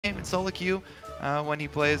in solo queue when he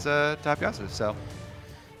plays top Yasuo. So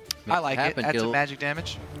I like it. That's some magic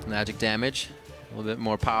damage. Magic damage, a little bit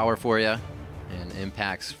more power for you. And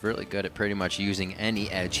Impact's really good at pretty much using any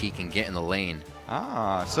edge he can get in the lane.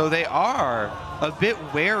 Ah, so they are a bit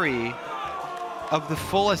wary of the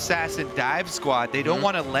full assassin dive squad. They don't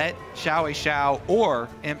want to let Xiao or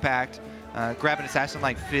Impact grab an assassin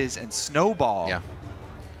like Fizz and Snowball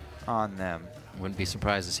on them. Wouldn't be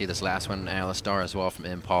surprised to see this last one, Alistar as well from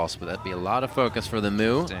Impulse, but that'd be a lot of focus for the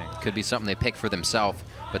Moo. Could be something they pick for themselves,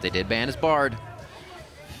 but they did ban his Bard.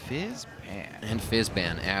 Fizz ban. And Fizz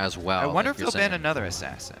ban as well. I wonder if they'll ban another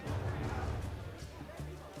assassin.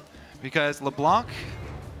 Because LeBlanc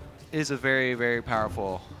is a very, very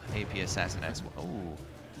powerful AP assassin as well.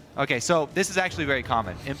 Ooh. Okay, so this is actually very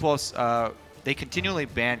common. Impulse, they continually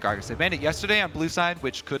ban Gargus. They banned it yesterday on blue side,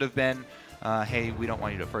 which could have been, hey, we don't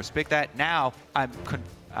want you to first pick that. Now,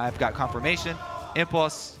 I've got confirmation.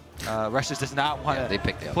 Impulse, Rushes does not want to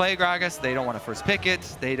play Gragas. They don't want to first pick it.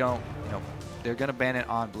 They don't, you know, they're going to ban it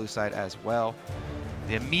on blue side as well.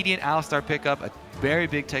 The immediate Alistar pickup, a very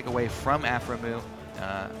big takeaway from Aframu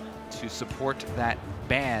to support that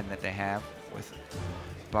ban that they have with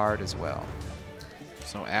Bard as well.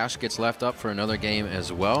 So Ashe gets left up for another game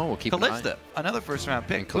as well. We'll keep Kalista, another first round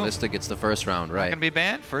pick. And Kalista gets the first round, right. Not gonna be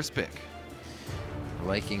banned, first pick.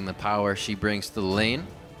 Liking the power she brings to the lane.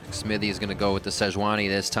 Smithy is gonna go with the Sejuani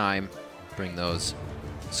this time. Bring those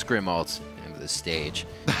Scrim ults into the stage.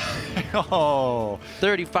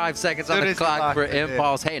 35 seconds on the clock for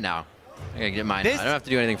Impulse. Hey now, I gotta get mine. I don't have to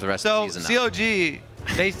do anything for the rest of the season now. COG,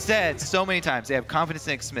 they said so many times they have confidence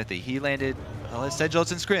in Smithy. He landed Sedge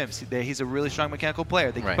ults and scrims. He's a really strong mechanical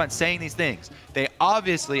player. They keep on saying these things. They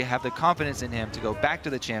obviously have the confidence in him to go back to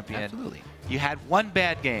the champion. Absolutely. You had one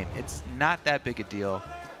bad game. It's not that big a deal.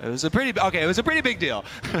 It was a pretty it was a pretty big deal,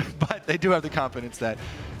 but they do have the confidence that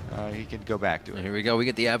he can go back to it. Here we go. We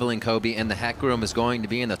get the Evelynn Kobe, and the Hecarim is going to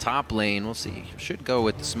be in the top lane. We'll see. Should go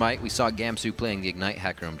with the Smite. We saw Gamsu playing the Ignite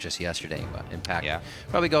Hecarim just yesterday, but Impact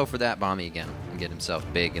probably go for that Bomby again and get himself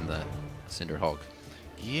big in the Cinder Hulk.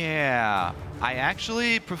 Yeah, I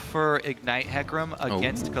actually prefer Ignite Hecarim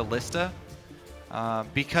against Kalista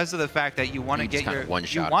because of the fact that you want to get your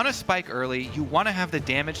you want to spike early. You want to have the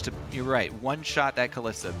damage to. You're right. One shot that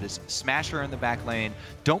Kalista. Just smash her in the back lane.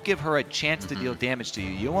 Don't give her a chance to deal damage to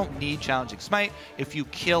you. You won't need challenging Smite if you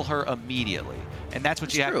kill her immediately, and that's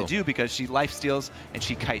what you have to do because she lifesteals and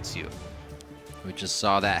she kites you. We just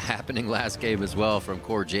saw that happening last game as well from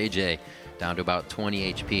Core JJ. Down to about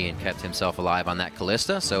 20 HP and kept himself alive on that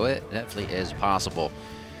Kalista, so it definitely is possible.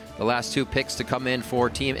 The last two picks to come in for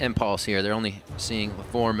Team Impulse here, they're only seeing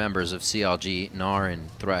 4 members of CLG, Gnar and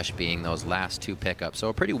Thresh being those last 2 pickups. So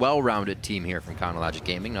a pretty well-rounded team here from Counterlogic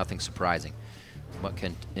Gaming, nothing surprising. What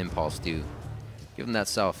can Impulse do? Give them that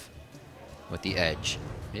self with the edge.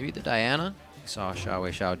 Maybe the Diana? We saw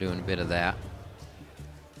Xiao doing a bit of that.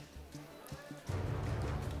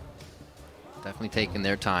 Definitely taking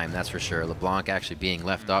their time, that's for sure. LeBlanc actually being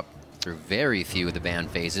left up through very few of the ban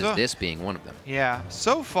phases, this being one of them. Yeah,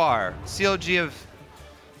 so far, CLG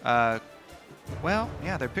have, well,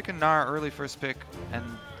 yeah, they're picking Gnar early first pick, and,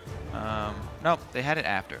 no, they had it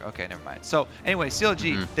after. Okay, never mind. So, anyway,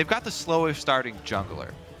 CLG, they've got the slower starting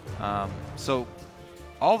jungler. So,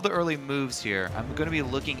 all of the early moves here, I'm going to be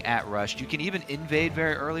looking at Rush. You can even invade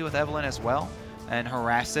very early with Evelynn as well and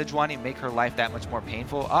harass Sejuani, make her life that much more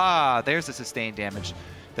painful. Ah, there's the sustained damage.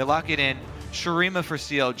 They lock it in. Shurima for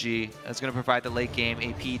CLG is going to provide the late game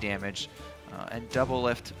AP damage. And double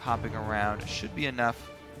lift hopping around should be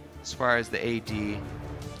enough as far as the AD.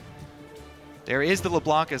 There is the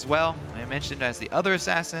LeBlanc as well. I mentioned as the other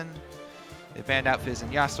assassin. They banned out Fizz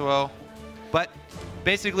and Yasuo. But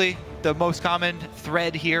basically, the most common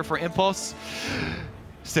thread here for Impulse,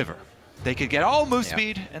 Sivir. They could get all move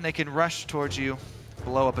speed, and they can rush towards you,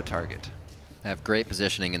 blow up a target. Have great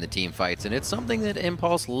positioning in the team fights, and it's something that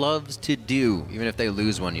Impulse loves to do. Even if they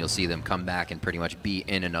lose one, you'll see them come back and pretty much be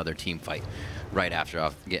in another team fight right after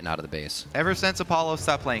getting out of the base. Ever since Apollo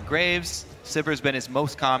stopped playing Graves, Sivir's been his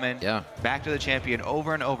most common. Back to the champion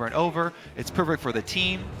over and over and over. It's perfect for the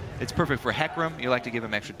team. It's perfect for Hecarim. You like to give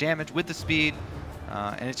him extra damage with the speed.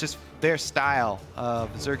 And it's just their style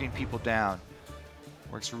of zerging people down.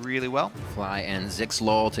 Works really well. Fly and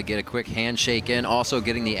Zixlol to get a quick handshake in. Also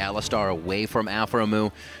getting the Alistar away from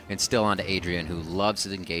Aframu. And still on to Adrian, who loves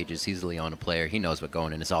his engages. He's a Leona player. He knows what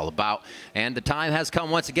going in is all about. And the time has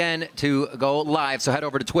come once again to go live. So head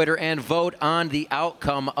over to Twitter and vote on the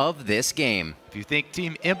outcome of this game. If you think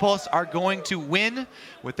Team Impulse are going to win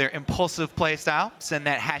with their impulsive play style, send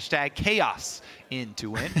that hashtag chaos in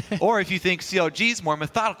to win. Or if you think CLG's more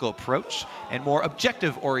methodical approach and more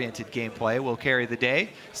objective-oriented gameplay will carry the day,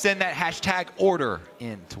 send that hashtag order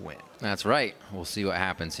in to win. That's right. We'll see what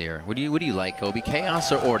happens here. What do you like, Kobe?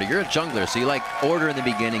 Chaos or order? You're a jungler, so you like order in the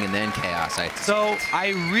beginning and then chaos. So I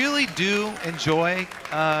really do enjoy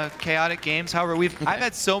chaotic games. However, I've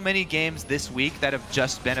had so many games this week that have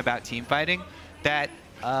just been about team fighting that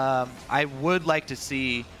I would like to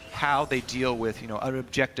see how they deal with an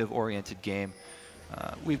objective-oriented game.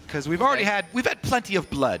 Because we've had plenty of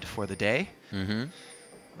blood for the day.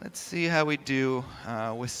 Let's see how we do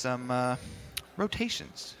with some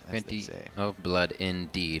rotations, as they say. Oh, blood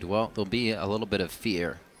indeed. Well, there'll be a little bit of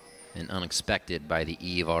fear and unexpected by the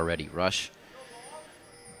Eve already. Rush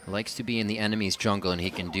likes to be in the enemy's jungle, and he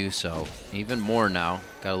can do so even more now.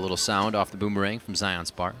 Got a little sound off the boomerang from Zion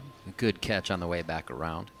Spark. A good catch on the way back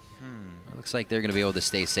around. It looks like they're going to be able to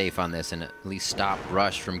stay safe on this and at least stop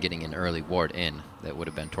Rush from getting an early ward in that would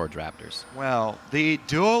have been towards Raptors. Well, the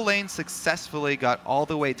duo lane successfully got all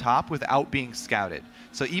the way top without being scouted.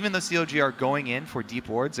 So even though CLG are going in for deep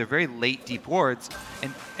wards, they're very late deep wards,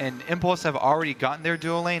 and Impulse have already gotten their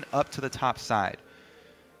duo lane up to the top side.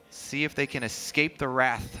 See if they can escape the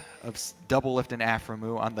wrath of Double Lift and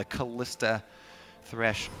Aframu on the Kalista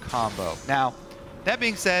Thresh combo. Now, that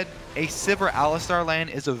being said, a Sivir Alistar lane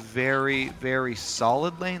is a very, very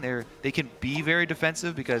solid lane. They can be very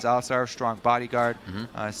defensive because Alistar is a strong bodyguard.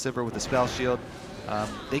 Sivir with the spell shield.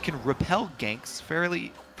 They can repel ganks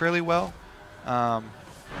fairly well.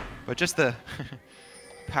 But just the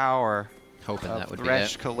power of that would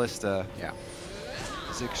Thresh be Kalista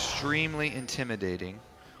is extremely intimidating.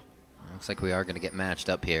 Looks like we are going to get matched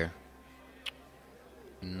up here.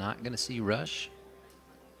 Not going to see Rush.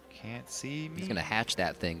 Can't see me. He's going to hatch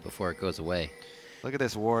that thing before it goes away. Look at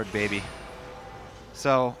this ward, baby.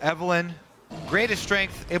 So Evelynn, greatest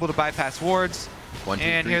strength, able to bypass wards. 1, 2,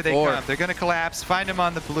 and 3, here 4. they come. They're going to collapse. Find him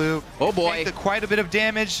on the blue. Oh boy. Take quite a bit of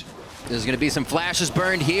damage. There's going to be some flashes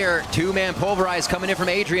burned here. Two-man pulverize coming in from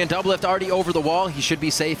Adrian. Double lift already over the wall. He should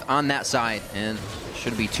be safe on that side. And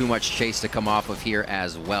shouldn't be too much chase to come off of here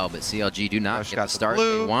as well. But CLG do not get the start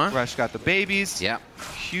they want. Rush got the babies. Yeah.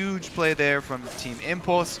 Huge play there from Team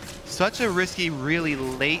Impulse. Such a risky, really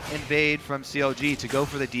late invade from CLG to go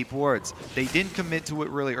for the deep wards. They didn't commit to it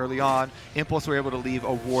really early on. Impulse were able to leave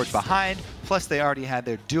a ward behind. Plus, they already had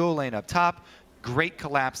their duo lane up top. Great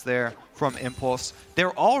collapse there from Impulse.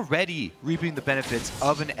 They're already reaping the benefits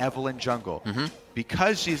of an Evelynn jungle.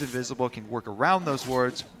 Because she's invisible, can work around those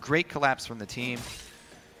wards. Great collapse from the team.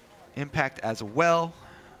 Impact as well.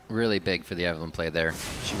 Really big for the Evelynn play there.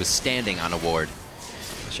 She was standing on a ward.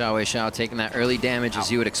 Xiao taking that early damage as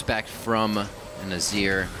you would expect from an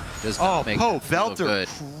Azir. Does not make Po it feel Velter good.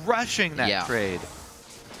 crushing that trade.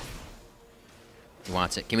 He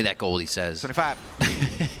wants it. Give me that gold, he says. 25.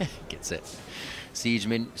 Gets it.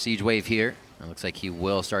 Siege wave here. It looks like he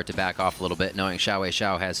will start to back off a little bit, knowing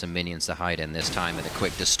Xiao has some minions to hide in this time with a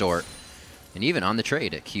quick distort. And even on the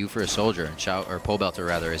trade, a Q for a soldier, and Po Belter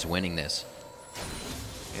rather is winning this.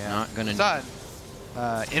 Yeah. Not gonna. Saw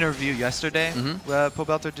an interview yesterday. Po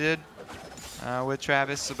Belter did with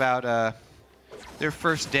Travis about their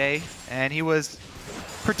first day, and he was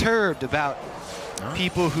perturbed about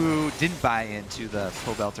people who didn't buy into the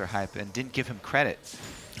Po Belter hype and didn't give him credit.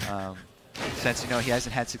 Since he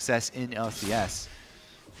hasn't had success in LCS,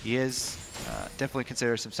 he is definitely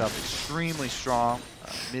considers himself extremely strong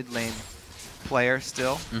mid lane player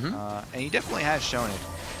still, and he definitely has shown it.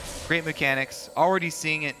 Great mechanics, already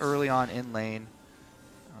seeing it early on in lane.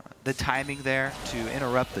 The timing there to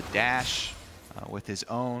interrupt the dash with his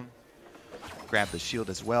own, grab the shield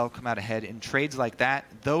as well, come out ahead in trades like that.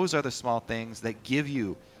 Those are the small things that give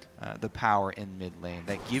you the power in mid lane,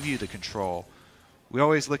 that give you the control. We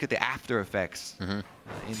always look at the after effects in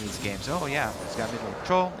these games. Oh yeah, he's got mid lane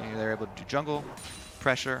control, and they're able to do jungle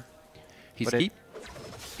pressure.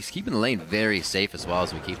 He's keeping the lane very safe as well,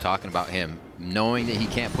 as we keep talking about him, knowing that he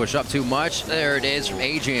can't push up too much. There it is from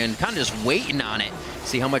Adrian, kind of just waiting on it.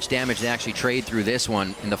 See how much damage they actually trade through this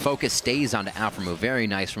one, and the focus stays onto Alpha. Very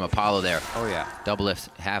nice from Apollo there. Oh yeah. Double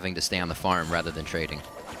lift having to stay on the farm rather than trading.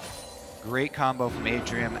 Great combo from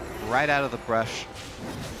Adrian, right out of the brush.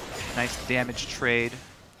 Nice damage trade.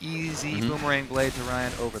 Easy boomerang blade to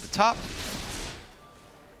Ryan over the top.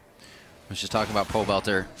 I was just talking about Po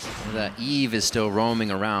Belter. The Eve is still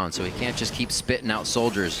roaming around, so he can't just keep spitting out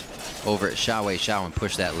soldiers over at Xiao and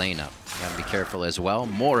push that lane up. You gotta be careful as well.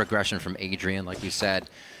 More aggression from Adrian, like you said.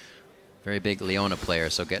 Very big Leona player,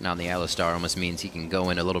 so getting on the Alistar almost means he can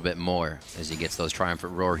go in a little bit more as he gets those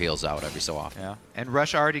triumphant roar heals out every so often. Yeah, and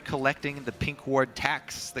Rush already collecting the pink ward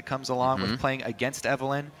tax that comes along with playing against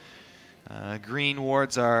Evelynn. Green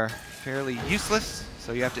wards are fairly useless,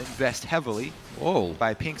 so you have to invest heavily. Whoa.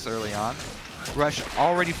 By pinks early on. Rush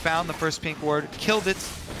already found the first pink ward, killed it,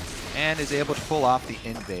 and is able to pull off the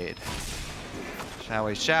invade.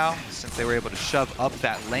 Xiao, since they were able to shove up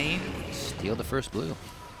that lane. Steal the first blue.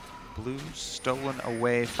 Blue stolen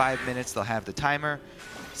away. 5 minutes, they'll have the timer.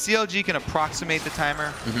 CLG can approximate the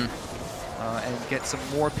timer and get some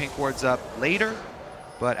more pink wards up later.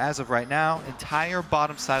 But as of right now, entire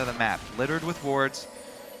bottom side of the map littered with wards.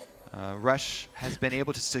 Rush has been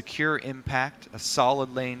able to secure impact, a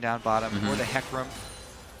solid lane down bottom for the Heck Room.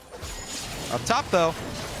 Up top, though,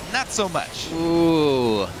 not so much.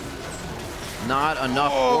 Ooh. Not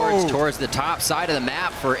enough wards towards the top side of the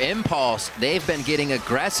map for Impulse. They've been getting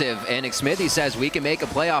aggressive, and Xmithy says we can make a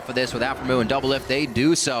play off of this with AlphaDraft and Double if they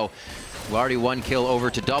do so. We already 1 kill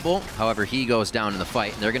over to Double. However, he goes down in the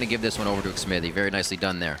fight, and they're going to give this one over to Xmithy. Very nicely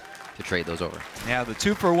done there to trade those over. Yeah, the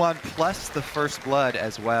 2-for-1 plus the first blood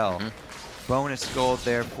as well. Bonus gold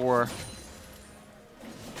there for...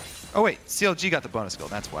 Oh wait, CLG got the bonus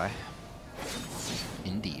gold, that's why.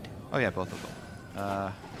 Indeed. Oh yeah, both of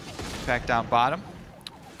them. Back down bottom.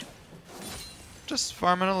 Just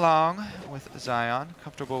farming along with Zion.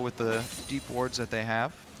 Comfortable with the deep wards that they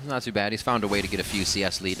have. Not too bad. He's found a way to get a few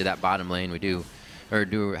CS lead to that bottom lane. We do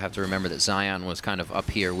have to remember that Zion was kind of up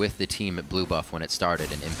here with the team at Blue Buff when it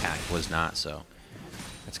started, and Impact was not. So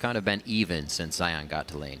it's kind of been even since Zion got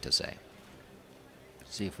to lane, to say.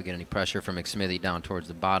 See if we get any pressure from Xmithy down towards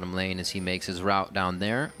the bottom lane as he makes his route down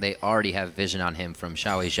there. They already have vision on him from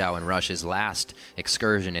Xiao and Rush's last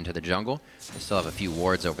excursion into the jungle. They still have a few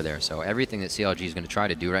wards over there, so everything that CLG is going to try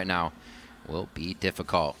to do right now will be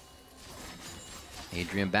difficult.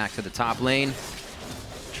 Adrian back to the top lane.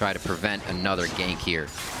 Try to prevent another gank here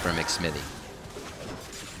from Xmithy.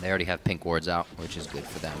 They already have pink wards out, which is good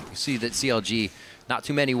for them. You see that CLG, not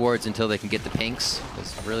too many wards until they can get the pinks,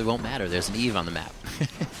 because it really won't matter. There's an Eve on the map.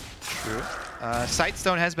 True.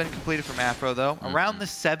 Sightstone has been completed from Afro, though. Around the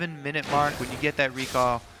 7-minute mark, when you get that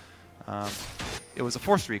recall, it was a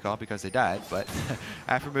forced recall because they died, but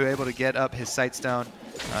Afro was able to get up his Sightstone,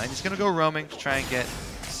 and he's going to go roaming to try and get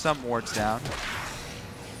some wards down.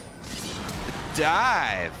 The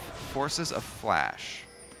dive forces a flash.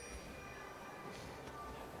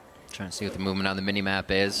 Trying to see what the movement on the minimap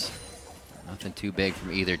is. Nothing too big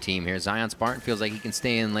from either team here. Zion Spartan feels like he can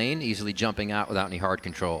stay in lane, easily jumping out without any crowd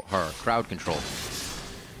control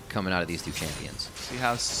coming out of these two champions. See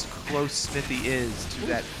how close Smithy is to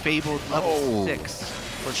that fabled level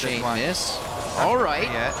 6. Chain miss. All right.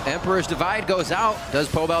 Emperor's Divide goes out. Does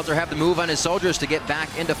Pobelter have the move on his soldiers to get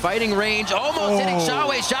back into fighting range? Almost hitting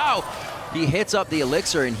Xiao. He hits up the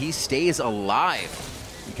elixir and he stays alive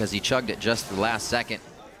because he chugged it just the last second.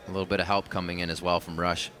 A little bit of help coming in as well from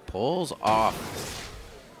Rush. Pulls off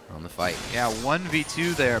on the fight. Yeah,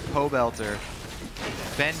 1v2 there. Pobelter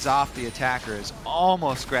fends off the attackers.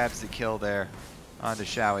 Almost grabs the kill there onto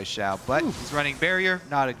Xiao. But he's running barrier,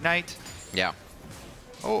 not ignite. Yeah.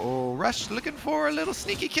 Oh, Rush looking for a little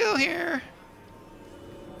sneaky kill here.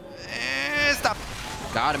 Stop.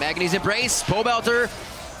 Got him. Agony's Embrace. Pobelter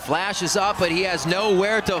flashes up, but he has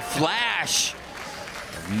nowhere to flash.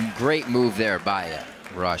 Great move there by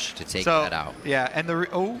Rush to take that out. Yeah, and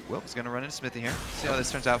he's going to run into Smithy here. See how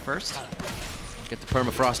this turns out first. Get the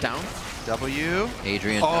permafrost down. W.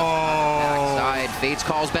 Adrian backside. Fate's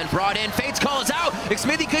Call's been brought in. Fate's Call is out.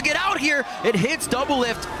 Xmithy could get out here. It hits Double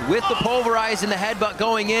Lift with the Pulverize and the headbutt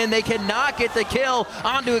going in. They cannot get the kill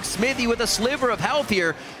onto Xmithy with a sliver of health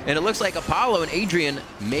here. And it looks like Apollo and Adrian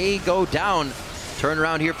may go down. Turn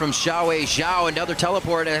around here from Xiao. Another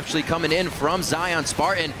teleport actually coming in from Zion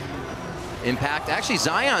Spartan. Impact, actually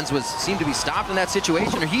Zion's seemed to be stopped in that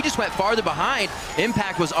situation, or he just went farther behind.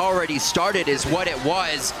 Impact was already started is what it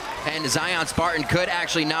was, and Zion Spartan could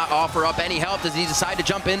actually not offer up any help. Does he decide to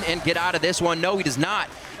jump in and get out of this one? No, he does not.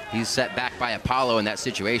 He's set back by Apollo in that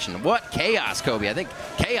situation. What chaos, Kobe. I think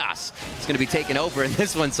chaos is going to be taken over in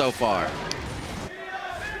this one so far.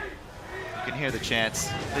 You can hear the chants.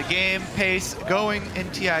 The game pace going in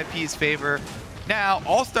TIP's favor. Now,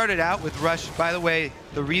 all started out with Rush. By the way,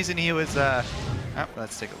 the reason he was,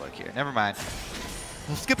 let's take a look here. Never mind.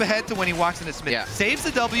 We'll skip ahead to when he walks into Smith. Yeah. Saves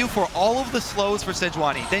the W for all of the slows for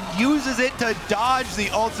Sejuani, then uses it to dodge the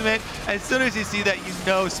ultimate. As soon as you see that, you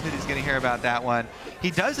know Smithy's going to hear about that one. He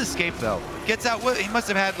does escape, though. Gets out. He must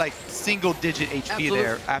have had, like, single-digit HP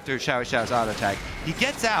there after Xiao's auto attack. He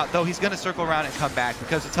gets out, though he's going to circle around and come back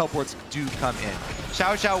because the teleports do come in.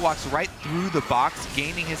 Xiao walks right through the box,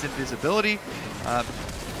 gaining his invisibility.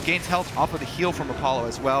 gains health off of the heal from Apollo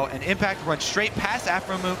as well, and Impact runs straight past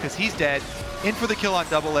Afromoon because he's dead, in for the kill on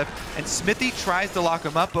Double Lift, and Smithy tries to lock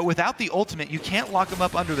him up, but without the ultimate, you can't lock him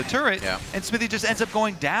up under the turret, and Smithy just ends up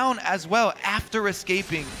going down as well after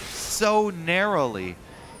escaping so narrowly.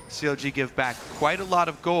 CLG give back quite a lot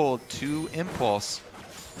of gold to Impulse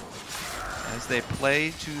as they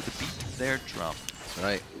play to the beat of their drum. That's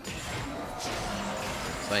right.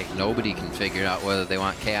 It's like nobody can figure out whether they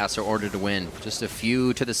want Chaos or Order to win. Just a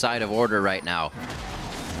few to the side of Order right now.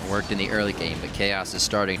 It worked in the early game, but Chaos is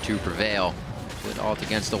starting to prevail. Good ult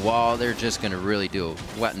against the wall. They're just going to really do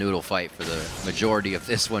a wet noodle fight for the majority of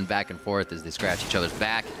this one, back and forth as they scratch each other's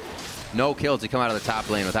back. No kills to come out of the top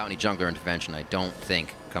lane without any jungler intervention, I don't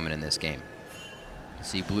think, coming in this game.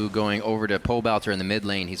 See Blue going over to Pobelter in the mid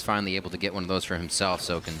lane. He's finally able to get one of those for himself,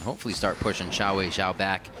 so can hopefully start pushing Xiao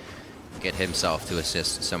back, get himself to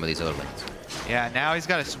assist some of these other lanes. Yeah, now he's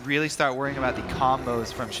got to really start worrying about the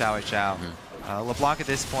combos from Xiao. LeBlanc at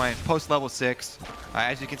this point, post level 6.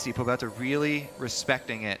 As you can see, Pobelter really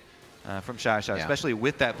respecting it from Xiao, especially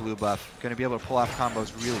with that blue buff. Going to be able to pull off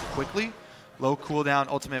combos really quickly. Low cooldown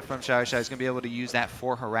ultimate from Xiao is going to be able to use that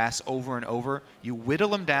for harass over and over. You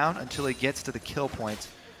whittle him down until he gets to the kill point.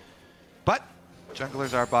 But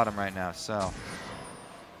junglers are bottom right now, so.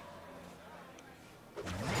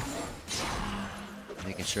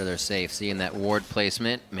 Making sure they're safe. Seeing that ward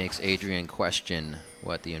placement makes Adrian question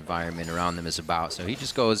what the environment around them is about. So he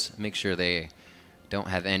just goes, make sure they don't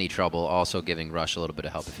have any trouble. Also giving Rush a little bit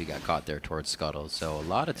of help if he got caught there towards Scuttle. So a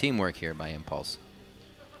lot of teamwork here by Impulse.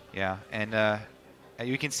 Yeah, and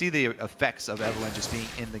you can see the effects of Evelynn just being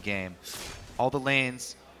in the game. All the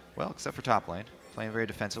lanes, well, except for top lane, playing very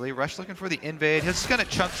defensively. Rush looking for the invade. He's just going to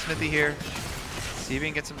chunk Smithy here. See if he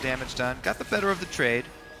can get some damage done. Got the better of the trade.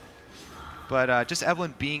 But just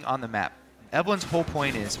Evelynn being on the map. Evelynn's whole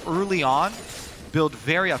point is, early on, build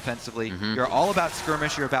very offensively. You're all about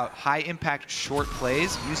skirmish. You're about high-impact, short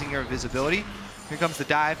plays, using your invisibility. Here comes the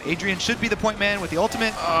dive. Adrian should be the point man with the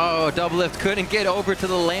ultimate. Oh, Double Lift couldn't get over to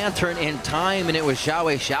the Lantern in time, and it was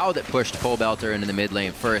Xiao that pushed Pobelter into the mid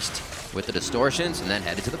lane first with the distortions, and then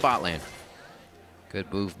headed to the bot lane.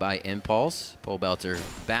 Good move by Impulse. Pobelter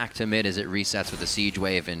back to mid as it resets with the Siege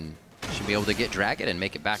Wave, and should be able to get Dragon and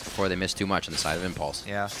make it back before they miss too much on the side of Impulse.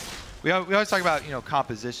 Yeah. We always talk about,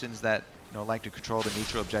 compositions that, like to control the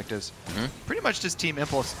neutral objectives. Pretty much just Team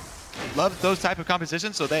Impulse loves those type of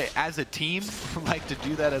compositions, so they, as a team, like to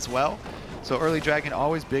do that as well. So early Dragon,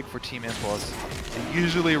 always big for Team Impulse. They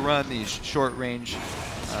usually run these short-range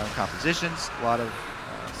compositions, a lot of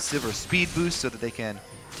Sivir speed boosts so that they can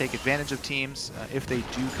take advantage of teams if they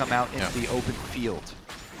do come out into the open field.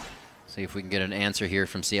 See if we can get an answer here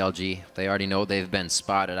from CLG. They already know they've been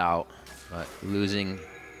spotted out, but losing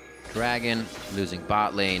Dragon, losing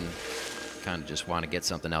bot lane, kind of just want to get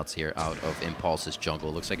something else here out of Impulse's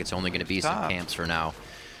jungle. Looks like it's only going to be some camps for now.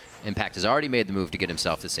 Impact has already made the move to get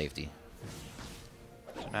himself to safety.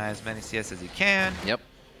 Deny as many CS as he can. Yep.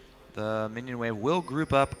 The minion wave will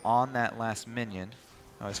group up on that last minion.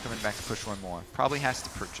 Oh, he's coming back to push one more. Probably has to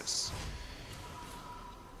purchase.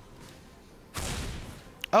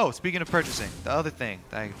 Oh, speaking of purchasing, the other thing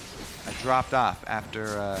that I dropped off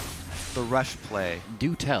after the rush play.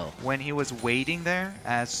 Do tell. When he was waiting there,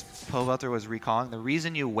 as Pobelter was recalling, the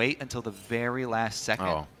reason you wait until the very last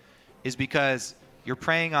second is because you're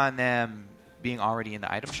preying on them being already in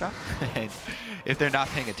the item shop. And if they're not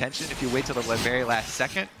paying attention, if you wait till the very last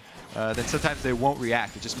second, then sometimes they won't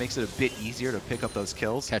react. It just makes it a bit easier to pick up those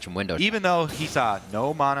kills. Catch him window. Even though he saw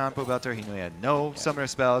no mana on Pobelter, he knew he had no summoner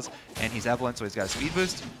spells, and he's Evelynn, so he's got a speed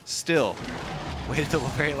boost, still waited till the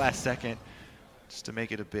very last second just to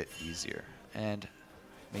make it a bit easier and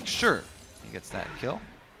make sure he gets that kill.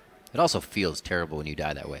 It also feels terrible when you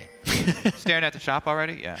die that way. Staring at the shop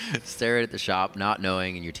already? Yeah. Staring at the shop, not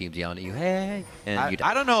knowing, and your team's yelling at you, hey, and you die.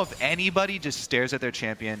 I don't know if anybody just stares at their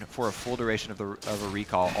champion for a full duration of a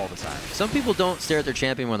recall all the time. Some people don't stare at their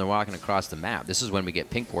champion when they're walking across the map. This is when we get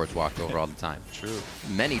pink boards walked over all the time. True.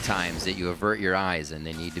 Many times that you avert your eyes and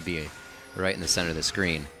they need to be right in the center of the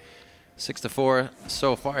screen. 6-4.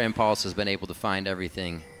 So far, Impulse has been able to find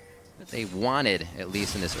everything that they wanted, at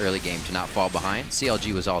least in this early game, to not fall behind.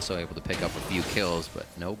 CLG was also able to pick up a few kills, but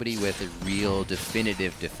nobody with a real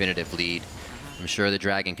definitive lead. I'm sure the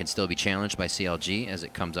Dragon can still be challenged by CLG as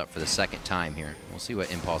it comes up for the second time here. We'll see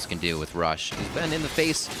what Impulse can do with Rush. He's been in the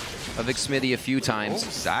face of Xmithy a few times. Oh,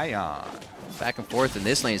 Zion. Back and forth in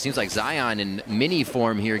this lane. It seems like Zion in mini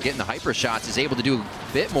form here, getting the hyper shots, is able to do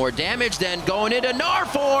a bit more damage than going into Gnar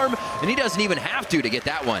form, and he doesn't even have to get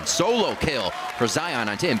that one. Solo kill for Zion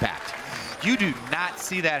onto Impact. You do not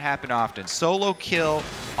see that happen often. Solo kill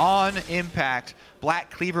on impact.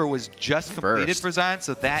 Black Cleaver was just completed for Zion,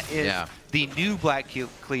 so that is the new Black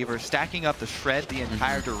Cleaver, stacking up the shred the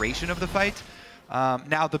entire duration of the fight.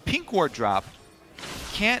 Now, the pink ward drop,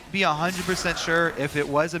 can't be 100% sure if it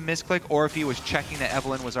was a misclick or if he was checking that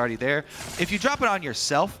Evelyn was already there. If you drop it on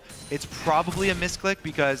yourself, it's probably a misclick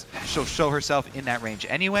because she'll show herself in that range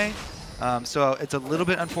anyway. So it's a little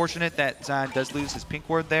bit unfortunate that Zion does lose his pink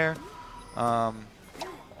ward there.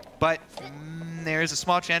 But there's a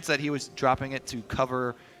small chance that he was dropping it to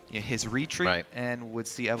cover his retreat and would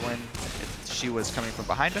see Evelyn if she was coming from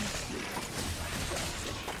behind him.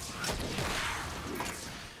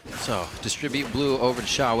 So distribute blue over to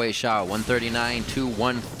Xiaowei Xiao, 139 to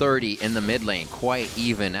 130 in the mid lane, quite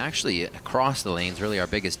even. Actually, across the lanes, really our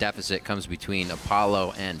biggest deficit comes between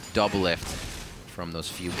Apollo and Doublelift from those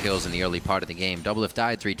few kills in the early part of the game. Doublelift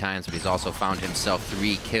died 3 times, but he's also found himself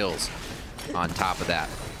 3 kills on top of that.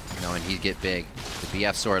 And he'd get big. The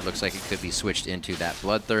BF sword looks like it could be switched into that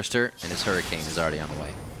Bloodthirster, and his Hurricane is already on the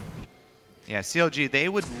way. Yeah, CLG, they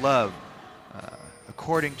would love,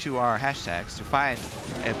 according to our hashtags, to find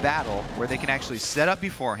a battle where they can actually set up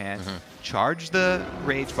beforehand, charge the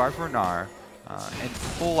Rage Bar for Gnar, and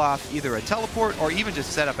pull off either a teleport or even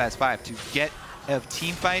just set up as 5 to get a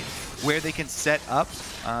team fight where they can set up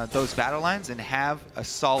those battle lines and have a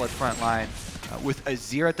solid front line with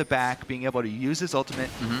Azir at the back, being able to use his ultimate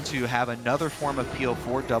to have another form of peel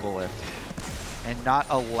for Doublelift and not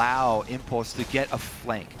allow Impulse to get a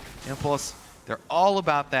flank. Impulse, they're all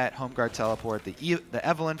about that home guard teleport, the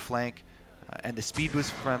Evelyn flank, and the speed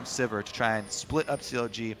boost from Sivir to try and split up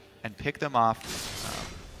CLG and pick them off.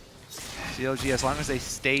 CLG, as long as they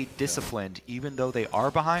stay disciplined, even though they are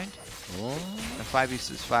behind, the 5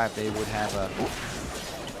 vs 5, they would have a...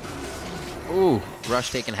 Ooh,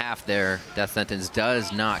 Rush taking half there. Death Sentence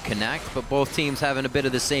does not connect, but both teams having a bit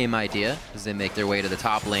of the same idea as they make their way to the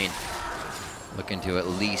top lane. Looking to at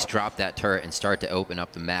least drop that turret and start to open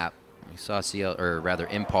up the map. We saw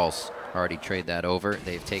Impulse already trade that over.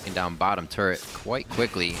 They've taken down bottom turret quite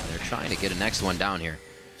quickly, and they're trying to get a next one down here.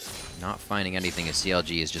 Not finding anything as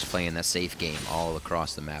CLG is just playing that safe game all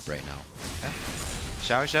across the map right now. Okay.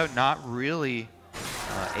 Xiao not really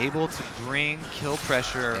able to bring kill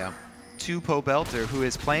pressure to Pobelter, who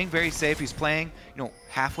is playing very safe. He's playing,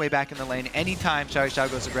 halfway back in the lane. Anytime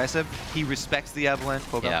Xiao goes aggressive, he respects the Evelyn.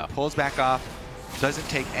 Pobelter pulls back off, doesn't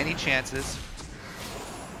take any chances.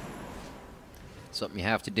 Something you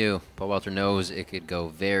have to do. Pobelter knows it could go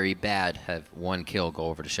very bad. Have 1 kill go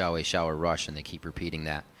over to Xiao or Rush, and they keep repeating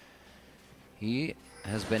that. He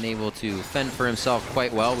has been able to fend for himself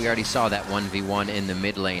quite well. We already saw that 1v1 in the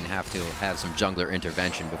mid lane have to have some jungler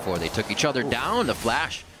intervention before they took each other down. The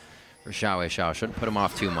flash for Xiao. Shouldn't put him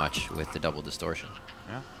off too much with the double distortion.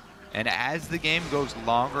 Yeah. And as the game goes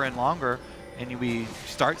longer and longer, and we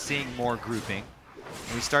start seeing more grouping,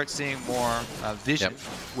 and we start seeing more vision,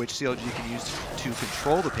 which CLG can use to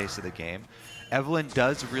control the pace of the game, Evelyn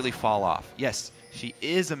does really fall off. Yes, she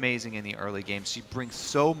is amazing in the early game. She brings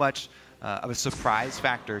so much of a surprise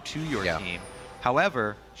factor to your team.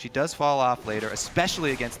 However, she does fall off later,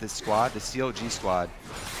 especially against this squad, the CLG squad.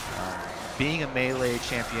 Being a melee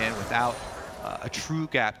champion without a true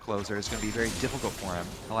gap closer is going to be very difficult for him.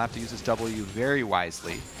 He'll have to use his W very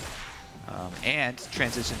wisely and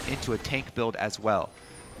transition into a tank build as well.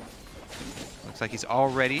 Looks like he's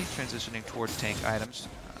already transitioning towards tank items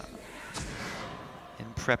in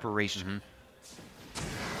preparation.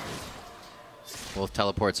 Both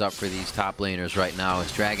teleports up for these top laners right now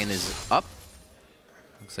as Dragon is up.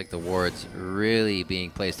 Looks like the ward's really being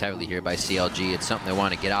placed heavily here by CLG. It's something they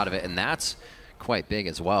want to get out of it, and that's quite big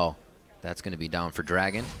as well. That's going to be down for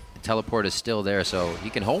Dragon. The teleport is still there, so he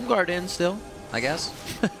can home guard in still, I guess.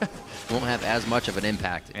 Won't have as much of an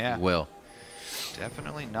impact, if you will.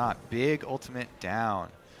 Definitely not. Big ultimate down.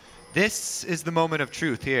 This is the moment of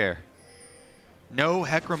truth here. No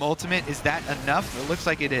Hecarim ultimate. Is that enough? It looks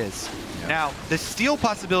like it is. Now, the steal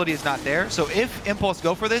possibility is not there, so if Impulse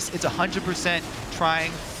go for this, it's 100%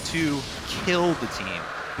 trying to kill the team.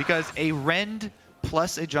 Because a Rend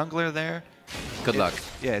plus a jungler there... Good luck.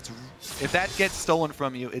 Yeah, if that gets stolen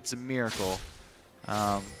from you, it's a miracle.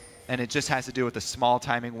 And it just has to do with the small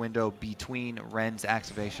timing window between Rend's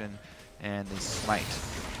activation and the Smite.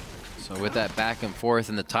 So with that back and forth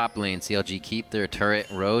in the top lane, CLG keep their turret,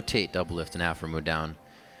 rotate Doublelift and Aphromoo down.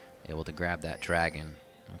 Able to grab that Dragon.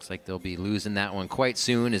 Looks like they'll be losing that one quite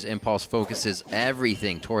soon as Impulse focuses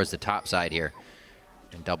everything towards the top side here.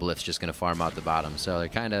 And Doublelift's just going to farm out the bottom. So they're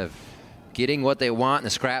kind of getting what they want in the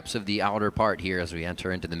scraps of the outer part here as we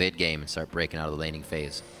enter into the mid game and start breaking out of the laning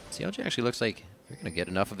phase. CLG actually looks like They're going to get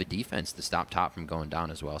enough of a defense to stop top from going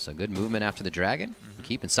down as well. So good movement after the Dragon.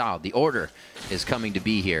 Keeping solid. The order is coming to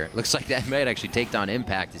be here. Looks like that might actually take down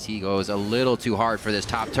Impact as he goes a little too hard for this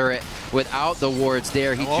top turret without the wards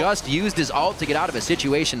there. He just used his ult to get out of a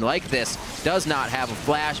situation like this. Does not have a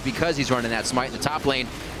flash because he's running that Smite in the top lane.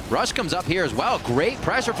 Rush comes up here as well. Great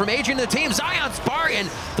pressure from Adrian and the team. Zion Spartan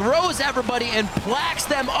throws everybody and plaques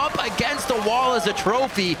them up against the wall as a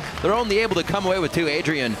trophy. They're only able to come away with 2.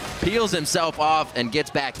 Adrian peels himself off and gets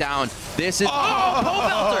back down. This is... Pole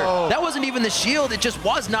Belter! That wasn't even the shield. It just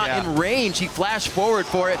was not in range. He flashed forward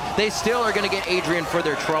for it. They still are going to get Adrian for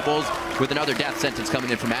their troubles with another death sentence coming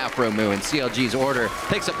in from Afro Moo, and CLG's order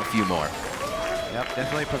picks up a few more. Yep,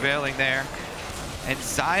 definitely prevailing there. And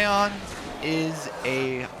Zion is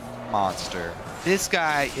a monster. This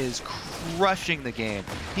guy is crushing the game.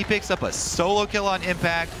 He picks up a solo kill on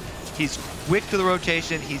Impact. He's quick to the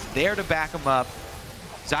rotation. He's there to back him up.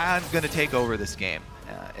 Zion's going to take over this game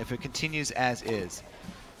if it continues as is.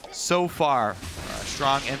 So far,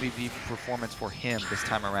 strong MVP performance for him this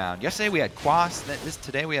time around. Yesterday we had Quas.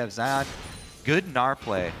 Today we have Zion. Good Gnar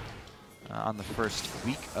play on the first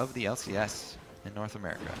week of the LCS in North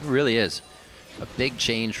America. It really is a big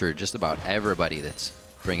change for just about everybody that's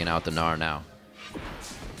bringing out the Gnar now.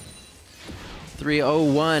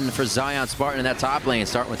 3-0-1 for Zion Spartan in that top lane,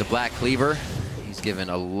 starting with the Black Cleaver. He's given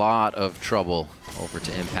a lot of trouble over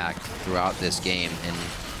to Impact throughout this game, and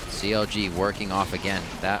CLG working off again.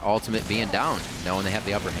 That ultimate being down, knowing they have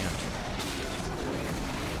the upper hand.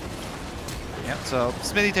 Yep, so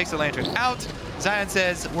Smithy takes the lantern out. Zion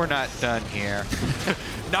says, we're not done here.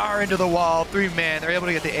 Gnar into the wall, 3-man. They're able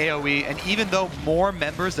to get the AoE, and even though more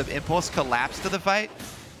members of Impulse collapse to the fight,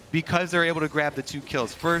 because they're able to grab the 2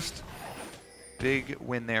 kills first, big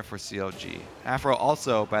win there for CLG. Afro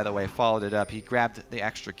also, by the way, followed it up. He grabbed the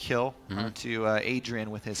extra kill onto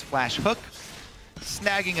Adrian with his flash hook,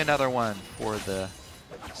 snagging another one for the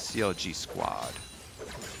CLG squad.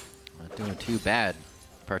 Not doing too bad.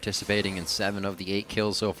 Participating in 7 of the 8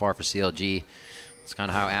 kills so far for CLG. It's kind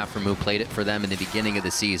of how Aframu played it for them in the beginning of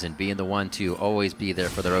the season, being the one to always be there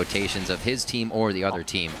for the rotations of his team or the other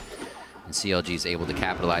team. And CLG is able to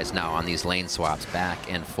capitalize now on these lane swaps back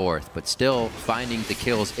and forth, but still finding the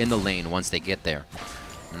kills in the lane once they get there,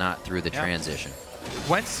 not through the transition.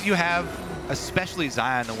 Once you have, especially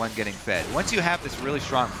Zion, the one getting fed, once you have this really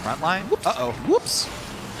strong front line, Whoops.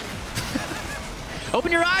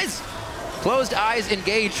 Open your eyes! Closed eyes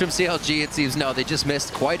engaged from CLG, it seems. No, they just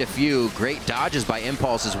missed quite a few. Great dodges by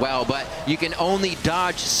Impulse as well, but you can only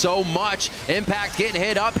dodge so much. Impact getting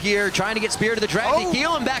hit up here, trying to get Spear to the Dragon.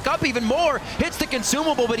 Heal him back up even more. Hits the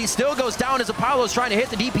consumable, but he still goes down as Apollo's trying to hit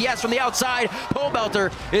the DPS from the outside. Pole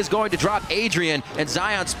Belter is going to drop Adrian, and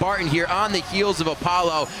Zion Spartan here on the heels of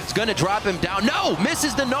Apollo is going to drop him down. No,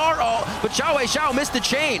 misses the Gnar ult, but Xiao missed the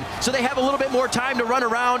chain, so they have a little bit more time to run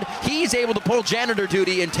around. He's able to pull janitor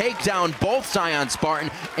duty and take down both Zion Spartan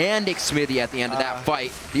and Smithy at the end of that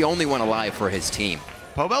fight. The only one alive for his team.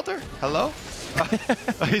 Pole Belter? Hello?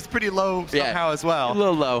 He's pretty low somehow as well. A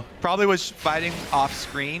little low. Probably was fighting off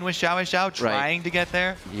screen with Xiao, trying to get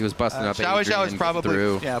there. He was busting up Xiao was probably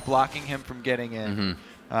through. blocking him from getting in.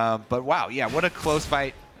 But wow, what a close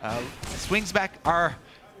fight. Swings back, our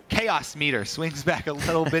chaos meter swings back a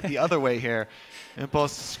little bit the other way here.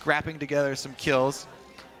 Impulse scrapping together some kills,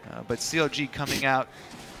 but CLG coming out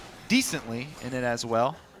decently in it as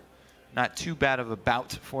well. Not too bad of a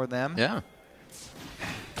bout for them. Yeah.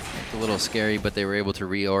 A little scary, but they were able to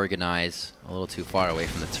reorganize a little too far away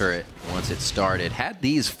from the turret once it started. Had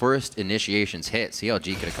these first initiations hit,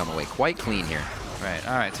 CLG could have come away quite clean here. Right,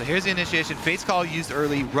 all right, so here's the initiation. Face Call used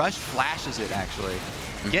early. Rush flashes it, actually.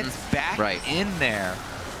 Gets back in there.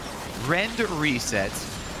 Rend resets.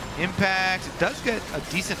 Impact does get a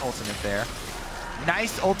decent ultimate there.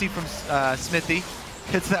 Nice ulti from Smithy.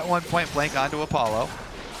 Hits that one point blank onto Apollo.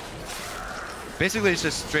 Basically, it's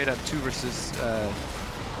just straight up 2 versus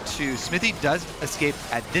 2. Smithy does escape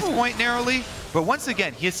at this point narrowly, but once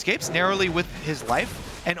again, he escapes narrowly with his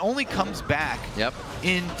life and only comes back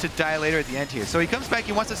into Dilator at the end here. So he comes back,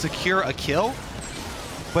 he wants to secure a kill,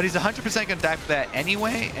 but he's 100% going to die for that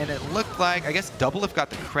anyway, and it looked like, I guess Doublelift got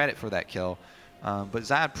the credit for that kill, but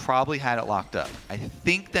Zion probably had it locked up. I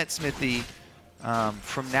think that Smithy,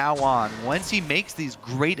 from now on, once he makes these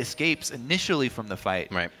great escapes initially from the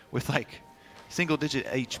fight, with like single-digit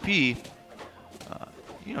HP,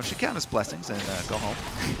 should count as blessings and go home.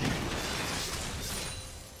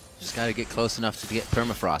 Just got to get close enough to get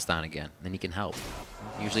permafrost on again, then he can help.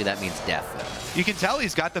 Usually that means death. You can tell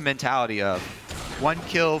he's got the mentality of 1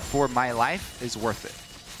 kill for my life is worth it.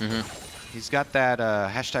 He's got that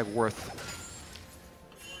hashtag worth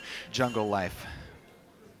jungle life.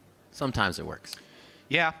 sometimes it works.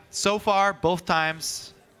 Yeah, so far, both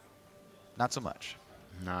times, not so much.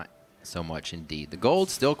 Not so much indeed. The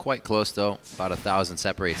gold's still quite close, though. About 1,000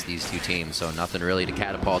 separates these two teams, so nothing really to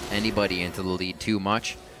catapult anybody into the lead too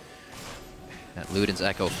much. That Luden's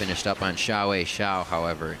Echo finished up on Xiao Xiao,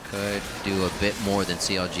 however, could do a bit more than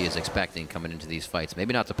CLG is expecting coming into these fights.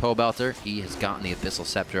 Maybe not the Pobelter. He has gotten the Abyssal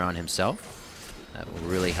Scepter on himself. That will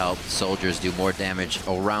really help soldiers do more damage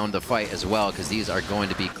around the fight as well, because these are going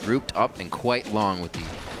to be grouped up and quite long with the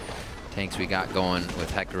tanks we got going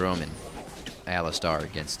with Hecarim and Alistar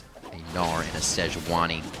against a Gnar and a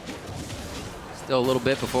Sejuani. Still a little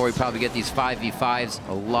bit before we probably get these 5v5s.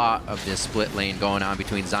 A lot of this split lane going on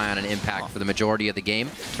between Zion and Impact for the majority of the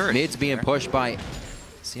game. Mid's being pushed by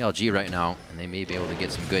CLG right now, and they may be able to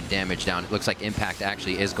get some good damage down. It looks like Impact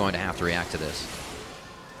actually is going to have to react to this.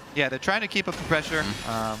 Yeah, they're trying to keep up the pressure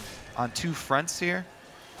on two fronts here.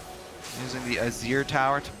 Using the Azir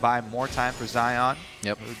Tower to buy more time for Zion,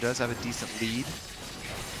 who does have a decent lead.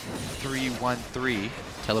 3-1-3.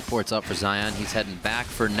 Teleports up for Zion. He's heading back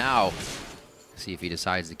for now. See if he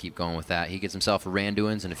decides to keep going with that. He gets himself a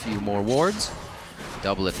Randuin's and a few more wards.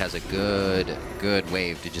 Doublelift has a good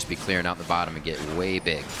wave to just be clearing out the bottom and get way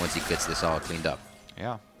big once he gets this all cleaned up.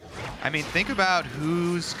 Yeah. I mean, think about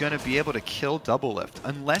who's going to be able to kill Doublelift.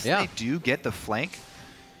 Unless they do get the flank,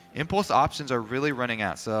 Impulse options are really running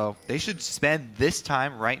out. So they should spend this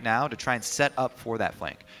time right now to try and set up for that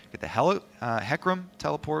flank. Get the Hecarim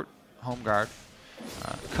teleport home guard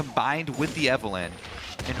combined with the Evelynn.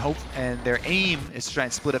 And their aim is to try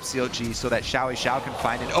and split up CLG so that Xiao Xiao can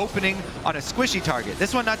find an opening on a squishy target.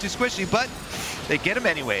 This one not too squishy, but they get him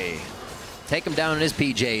anyway. Take him down in his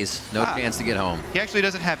PJs. No chance to get home. He actually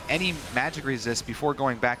doesn't have any magic resist before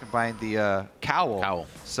going back and buying the cowl.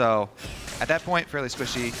 So at that point, fairly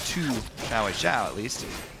squishy to Xiao Xiao at least,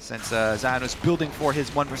 since Zion was building for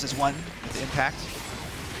his 1 versus 1 with Impact.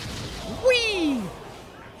 Whee!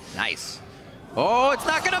 Nice. Oh, it's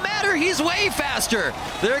not going to matter. He's way faster.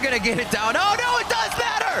 They're going to get it down. Oh, no, it does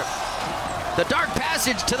matter. The Dark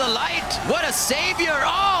Passage to the light. What a savior.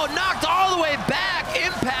 Oh, knocked all the way back.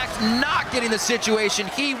 Impact not getting the situation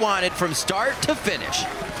he wanted from start to finish.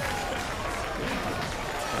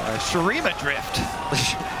 Shurima drift.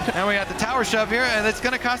 And we got the tower shove here, and it's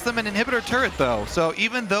going to cost them an inhibitor turret, though. So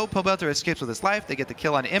even though Pobelter escapes with his life, they get the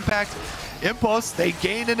kill on Impact. Impulse, they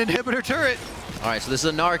gain an inhibitor turret. All right, so this is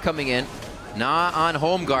a Gnar coming in. Not on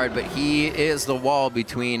home guard, but he is the wall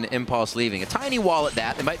between Impulse leaving. A tiny wall at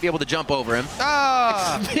that. They might be able to jump over him.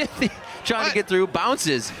 Trying to get through.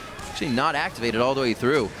 Bounces. Actually not activated all the way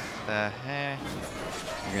through. The heck?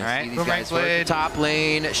 You're going to see these guys work the top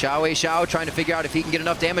lane. Xiao Xiao trying to figure out if he can get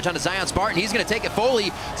enough damage onto Zion Spartan. He's going to take it fully.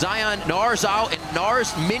 Zion, Gnar's out, and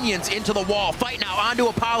Gnar's minions into the wall. Fight now onto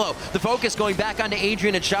Apollo. The focus going back onto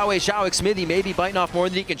Adrian and Xiao Xiao. Smithy may be biting off more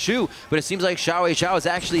than he can chew, but it seems like Xiao Xiao has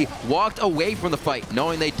actually walked away from the fight,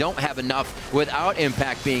 knowing they don't have enough without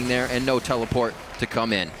Impact being there and no teleport to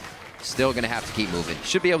come in. Still going to have to keep moving.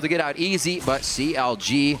 Should be able to get out easy, but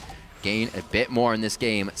CLG gain a bit more in this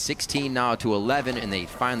game. 16 now to 11, and they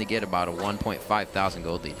finally get about a 1.5 thousand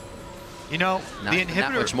gold lead. You know, the inhibitor...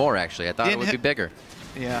 Not much more, actually. I thought it would be bigger.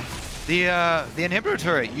 Yeah. The inhibitor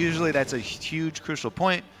turret, usually that's a huge, crucial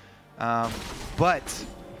point. But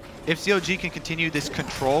if CLG can continue this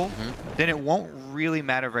control, then it won't really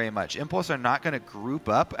matter very much. Impulse are not going to group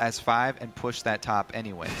up as 5 and push that top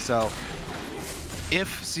anyway. So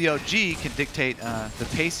if CLG can dictate the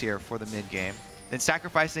pace here for the mid-game, then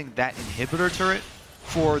sacrificing that inhibitor turret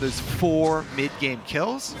for those 4 mid-game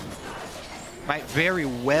kills might very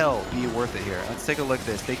well be worth it here. Let's take a look at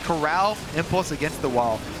this. They corral Impulse against the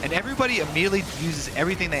wall, and everybody immediately uses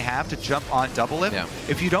everything they have to jump on Doublelift. Yeah.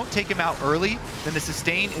 If you don't take him out early, then the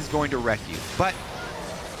sustain is going to wreck you. But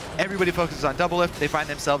everybody focuses on Doublelift. They find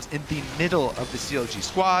themselves in the middle of the CLG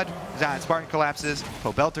squad. Zion Spartan collapses,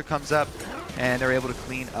 Pobelter comes up, and they're able to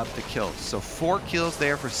clean up the kills. So 4 kills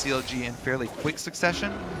there for CLG in fairly quick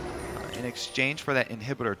succession in exchange for that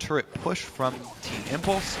inhibitor turret push from Team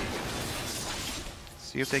Impulse.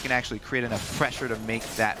 See if they can actually create enough pressure to make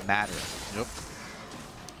that matter. Yep.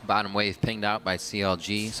 Bottom wave pinged out by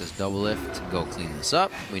CLG. Says Doublelift, go clean this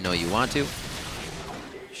up. We know you want to.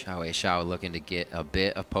 Xiao Xiao looking to get a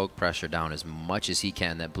bit of poke pressure down as much as he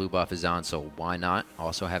can. That blue buff is on, so why not?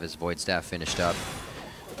 Also have his Void Staff finished up.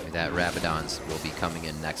 That Rabadon's will be coming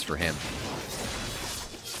in next for him.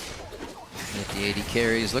 With the AD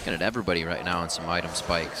carries, looking at everybody right now on some item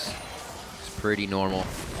spikes. It's pretty normal.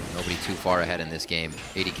 Nobody too far ahead in this game.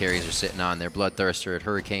 80 carries are sitting on their Bloodthirster at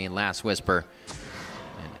Hurricane, Last Whisper,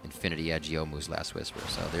 and Infinity at Geomu's Last Whisper.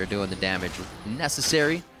 So they're doing the damage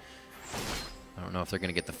necessary. I don't know if they're going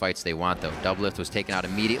to get the fights they want, though. Doublelift was taken out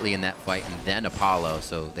immediately in that fight, and then Apollo,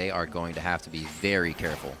 so they are going to have to be very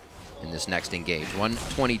careful in this next engage.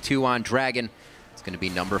 122 on Dragon. It's going to be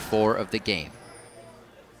number 4 of the game.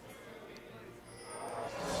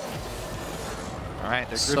 All right,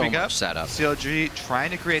 they're grouping up. Setup. CLG trying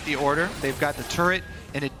to create the order. They've got the turret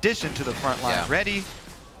in addition to the front line ready.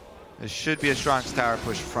 This should be a strong tower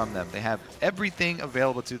push from them. They have everything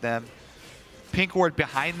available to them. Pink ward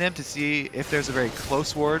behind them to see if there's a very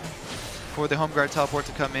close ward for the home guard teleport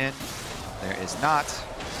to come in. There is not,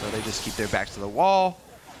 so they just keep their backs to the wall.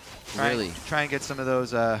 Try and get some of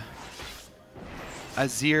those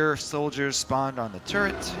Azir soldiers spawned on the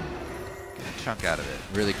turret. Get a chunk out of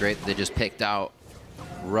it. Really great that they just picked out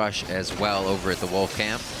Rush as well over at the Wolf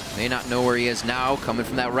Camp. May not know where he is now, coming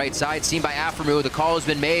from that right side. Seen by Aframu, the call has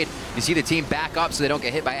been made. You see the team back up so they don't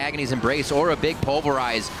get hit by Agony's Embrace or a big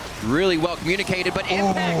Pulverize. Really well communicated, but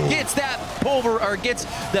Impact gets that gets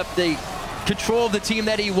the control of the team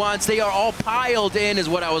that he wants. They are all piled in is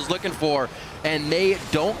what I was looking for, and they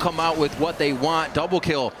don't come out with what they want. Double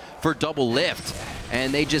kill for Doublelift.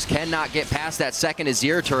 And they just cannot get past that second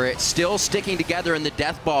Azir turret, still sticking together in the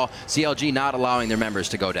death ball. CLG not allowing their members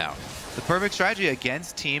to go down. The perfect strategy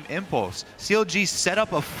against Team Impulse. CLG set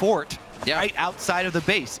up a fort right outside of the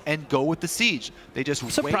base and go with the siege. They just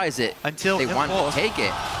wait until they want to take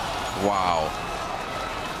it. Wow.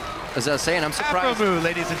 As I was saying, I'm surprised. Aframu,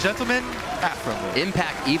 ladies and gentlemen, Aframu.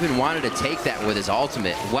 Impact even wanted to take that with his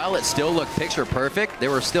ultimate. While it still looked picture perfect, they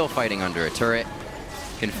were still fighting under a turret.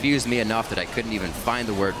 Confused me enough that I couldn't even find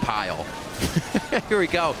the word pile. Here we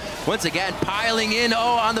go. Once again, piling in,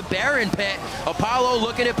 on the Baron pit. Apollo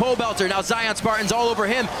looking at Pole Belter. Now Zion Spartan's all over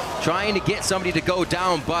him, trying to get somebody to go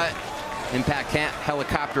down, but Impact can't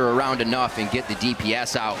helicopter around enough and get the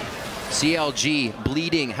DPS out. CLG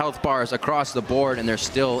bleeding health bars across the board, and they're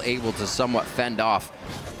still able to somewhat fend off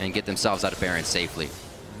and get themselves out of Baron safely.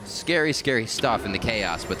 Scary, scary stuff in the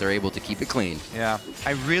chaos, but they're able to keep it clean. Yeah,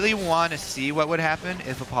 I really want to see what would happen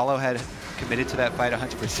if Apollo had committed to that fight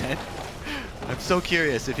 100%. I'm so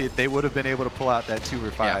curious if they would have been able to pull out that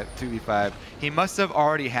 2v5. He must have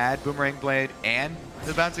already had Boomerang Blade and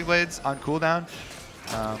the Bouncing Blades on cooldown,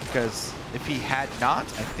 because if he had not,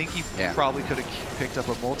 I think he probably could have picked up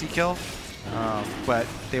a multi-kill, but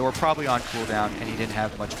they were probably on cooldown and he didn't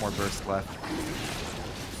have much more burst left.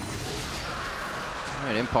 All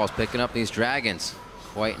right, Impulse picking up these dragons.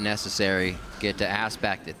 Quite necessary. Get to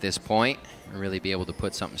Aspect at this point and really be able to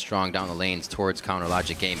put something strong down the lanes towards Counter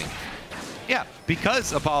Logic Gaming. Yeah,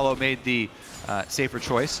 because Apollo made the safer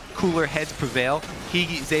choice, cooler heads prevail,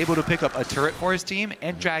 he's able to pick up a turret for his team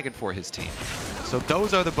and dragon for his team. So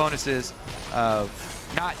those are the bonuses of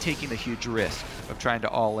not taking the huge risk of trying to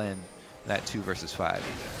all in that 2 versus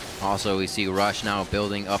 5. Also, we see Rush now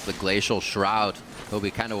building up the Glacial Shroud. He'll be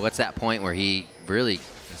kind of, what's that point where he really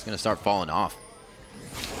is going to start falling off?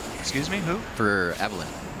 Excuse me, who? For Evelyn.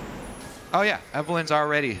 Oh yeah, Evelyn's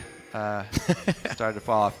already started to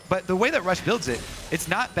fall off. But the way that Rush builds it, it's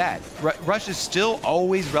not bad. Rush is still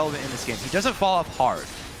always relevant in this game. He doesn't fall off hard.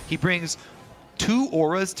 He brings 2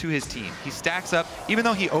 auras to his team. He stacks up, even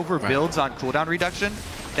though he overbuilds on cooldown reduction,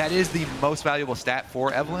 that is the most valuable stat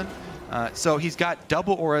for Evelyn. So he's got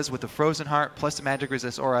double auras with the Frozen Heart plus the Magic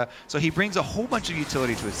Resist aura. So he brings a whole bunch of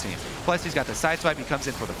utility to his team. Plus he's got the side swipe. He comes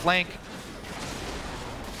in for the flank.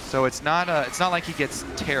 So it's not like he gets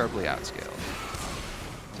terribly outscaled.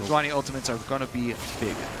 Sejuani ultimates are going to be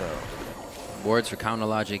big though. Wards for Counter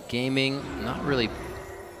Logic Gaming, not really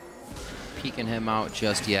peeking him out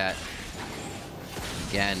just yet.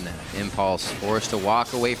 Again, Impulse forced to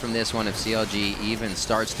walk away from this one if CLG even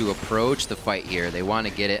starts to approach the fight here. They want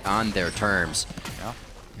to get it on their terms. Yeah.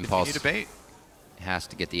 Impulse debate. Has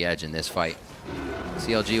to get the edge in this fight.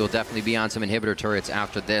 CLG will definitely be on some inhibitor turrets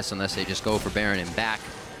after this unless they just go for Baron and back.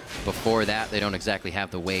 Before that, they don't exactly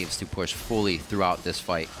have the waves to push fully throughout this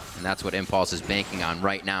fight. And that's what Impulse is banking on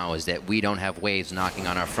right now, is that we don't have waves knocking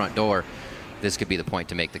on our front door. This could be the point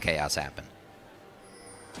to make the chaos happen.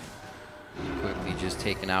 Quickly just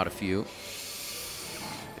taking out a few.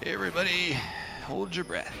 Everybody, hold your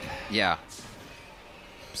breath. Yeah.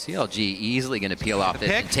 CLG easily going to peel off this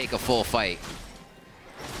and take a full fight.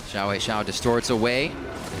 Xiao Wei Xiao distorts away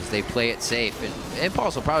as they play it safe. And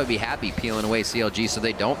Impulse will probably be happy peeling away CLG so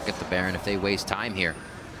they don't get the Baron if they waste time here.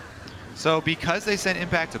 So because they sent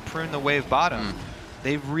Impact to prune the wave bottom,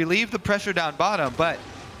 they've relieved the pressure down bottom, but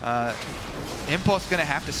Impulse is going to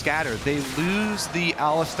have to scatter. They lose the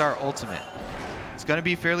Alistar ultimate. It's going to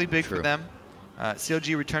be fairly big for them.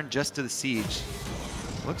 CLG returned just to the siege.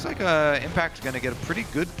 Looks like Impact is going to get a pretty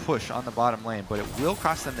good push on the bottom lane, but it will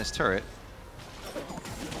cost them this turret.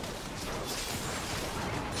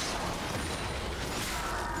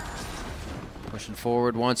 Pushing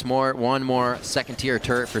forward once more. One more second-tier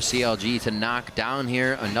turret for CLG to knock down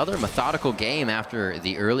here. Another methodical game after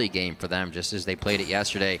the early game for them, just as they played it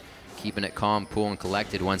yesterday. Keeping it calm, cool, and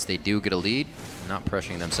collected once they do get a lead. Not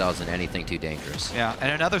pressuring themselves in anything too dangerous. Yeah,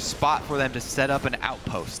 and another spot for them to set up an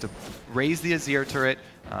outpost, to raise the Azir turret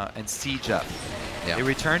and siege up. Yeah. They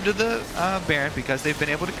return to the Baron because they've been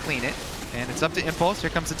able to clean it. And it's up to Impulse. Here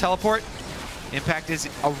comes the teleport. Impact is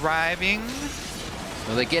arriving.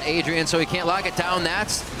 Well, they get Adrian, so he can't lock it down.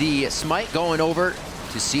 That's the Smite going over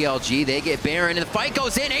to CLG. They get Baron, and the fight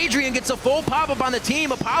goes in. Adrian gets a full pop-up on the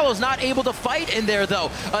team. Apollo's not able to fight in there,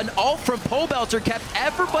 though. An ult from Pobelter kept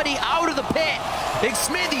everybody out of the pit. Big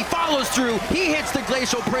Smithy follows through. He hits the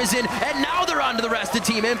Glacial Prison, and now they're on to the rest of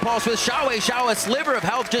Team Impulse with Xiao, a sliver of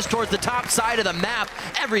health just towards the top side of the map.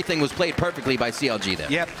 Everything was played perfectly by CLG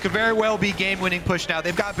there. Yep, could very well be game-winning push now.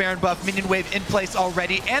 They've got Baron buff, minion wave in place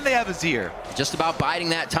already, and they have Azir. Just about biding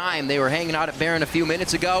that time. They were hanging out at Baron a few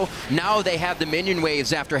minutes ago. Now they have the minion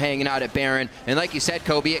waves after hanging out at Baron. And like you said,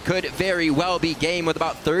 Kobe, it could very well be game with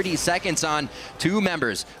about 30 seconds on. Two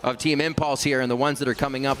members of Team Impulse here, and the ones that are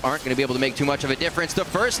coming up aren't going to be able to make too much of a difference. The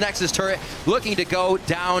first Nexus turret looking to go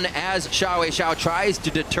down as Xiao tries to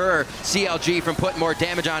deter CLG from putting more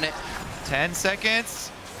damage on it. 10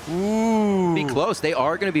 seconds. Ooh. Be close. They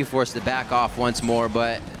are going to be forced to back off once more,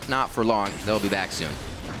 but not for long. They'll be back soon.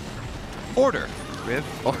 Order.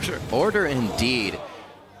 Riv. Order indeed.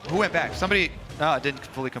 Who went back? Somebody. No, it didn't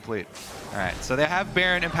fully complete. All right, so they have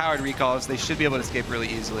Baron empowered recalls. They should be able to escape really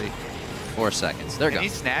easily. 4 seconds. They're gone. Can he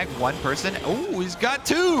snag one person? Oh, he's got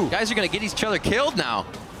 2. Guys are going to get each other killed now.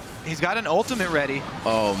 He's got an ultimate ready.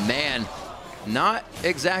 Oh, man. Not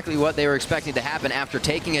exactly what they were expecting to happen after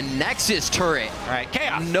taking a Nexus turret. All right,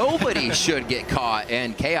 Chaos. Nobody should get caught,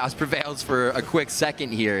 and Chaos prevails for a quick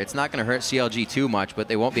second here. It's not going to hurt CLG too much, but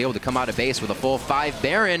they won't be able to come out of base with a full 5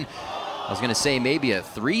 Baron. I was going to say maybe a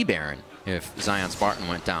 3 Baron if Zion Spartan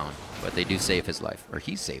went down, but they do save his life, or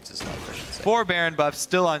he saves his life, I should say. 4 Baron buffs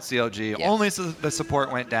still on CLG. Yeah. Only the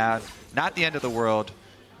support went down. Not the end of the world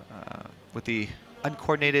with the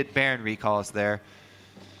uncoordinated Baron recalls there.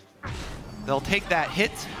 They'll take that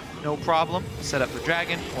hit, no problem. Set up for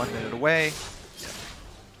Dragon, 1 minute away.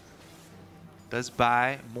 Does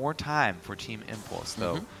buy more time for Team Impulse,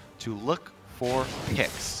 though, to look for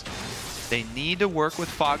picks. They need to work with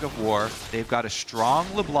Fog of War. They've got a strong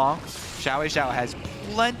LeBlanc. Xiao has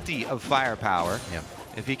plenty of firepower. Yep.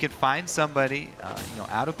 If he can find somebody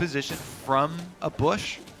out of position from a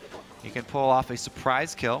bush, he can pull off a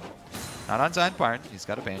surprise kill. Not on Zion Spartan, he's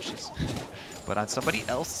got a Banshees. But on somebody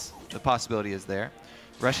else, the possibility is there.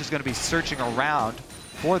 Rush is going to be searching around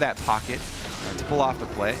for that pocket to pull off the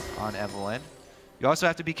play on Evelynn. You also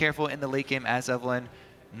have to be careful in the late game as Evelynn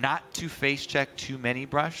not to face check too many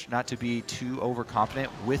brush, not to be too overconfident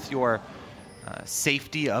with your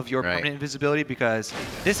safety of your permanent invisibility, because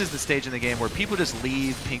this is the stage in the game where people just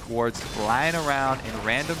leave pink wards lying around in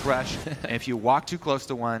random brush, and if you walk too close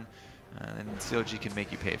to one, then CLG can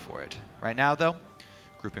make you pay for it. Right now, though,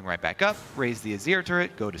 grouping right back up, raise the Azir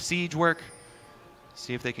turret, go to siege work,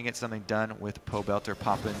 see if they can get something done with Pobelter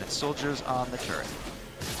popping soldiers on the turret.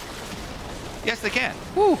 Yes, they can.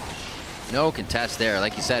 Woo. No contest there.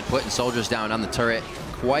 Like you said, putting soldiers down on the turret.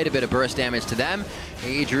 Quite a bit of burst damage to them.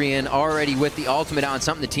 Adrian already with the ultimate on,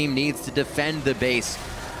 something the team needs to defend the base.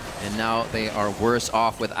 And now they are worse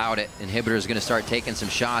off without it. Inhibitor is going to start taking some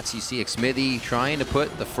shots. You see Xmithy trying to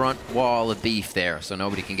put the front wall of beef there so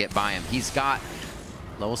nobody can get by him. He's got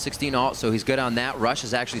level 16 ult, so he's good on that. Rush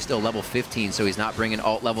is actually still level 15, so he's not bringing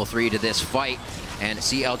ult level 3 to this fight. And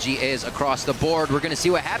CLG is across the board. We're going to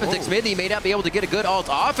see what happens. Xmithy may not be able to get a good ult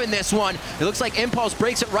off in this one. It looks like Impulse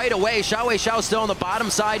breaks it right away. Xiao still on the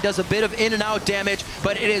bottom side, does a bit of in and out damage,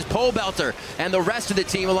 but it is Pobelter and the rest of the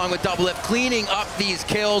team along with Doublelift cleaning up these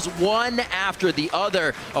kills one after the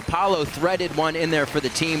other. Apollo threaded one in there for the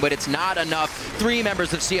team, but it's not enough. 3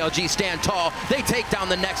 members of CLG stand tall. They take down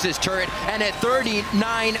the Nexus turret, and at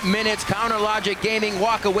 39 minutes, Counter Logic Gaming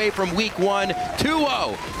walk away from week 1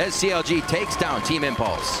 2-0 as CLG takes down Team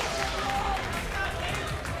Impulse.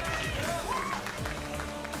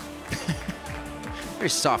 Very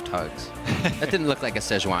soft hugs. That didn't look like a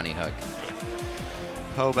Sejuani hug.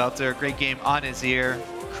 Pobelter, great game on his ear.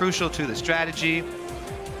 Crucial to the strategy.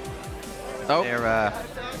 Oh, they're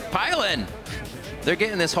piling. They're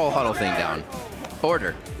getting this whole huddle thing down.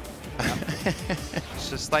 Order. It's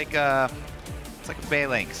just like a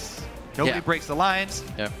phalanx. Nobody breaks the lines.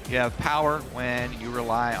 Yep. You have power when you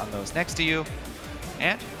rely on those next to you.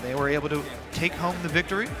 And they were able to take home the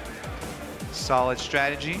victory. Solid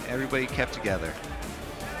strategy. Everybody kept together.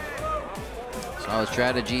 Solid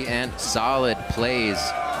strategy and solid plays.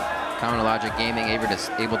 Counterlogic Gaming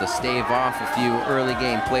able to stave off a few early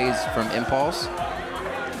game plays from Impulse.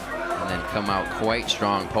 And then come out quite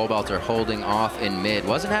strong. Pobelter holding off in mid.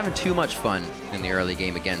 Wasn't having too much fun in the early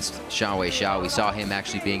game against Xiao. We saw him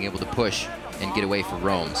actually being able to push and get away from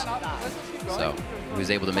roams. So he was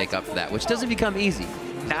able to make up for that, which doesn't become easy.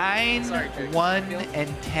 9, 1,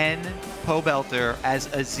 and 10 Pobelter as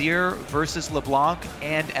Azir versus LeBlanc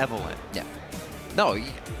and Evelyn. Yeah. No,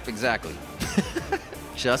 exactly.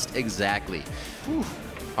 Just exactly. Whew.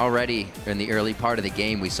 Already in the early part of the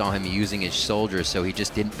game, we saw him using his soldiers, so he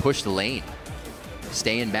just didn't push the lane.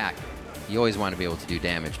 Staying back. You always want to be able to do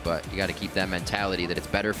damage, but you got to keep that mentality that it's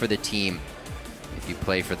better for the team if you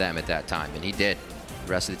play for them at that time, and he did.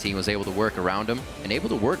 The rest of the team was able to work around him and able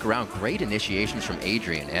to work around great initiations from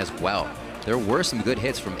Adrian as well. There were some good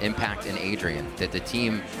hits from Impact and Adrian that the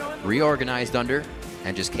team reorganized under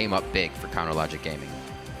and just came up big for Counterlogic Gaming.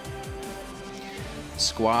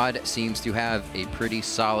 Squad seems to have a pretty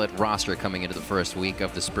solid roster coming into the first week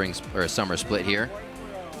of the summer split here.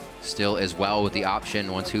 Still as well with the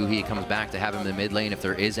option once Huhi comes back to have him in the mid lane if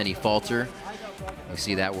there is any falter. We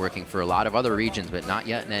see that working for a lot of other regions, but not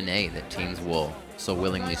yet in NA, that teams will so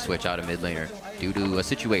willingly switch out a mid laner due to a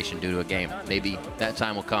situation, due to a game. Maybe that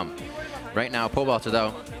time will come. Right now, Pobelter,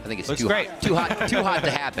 though, I think it's too hot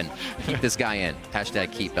to happen. Keep this guy in.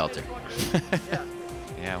 Hashtag keep Belter.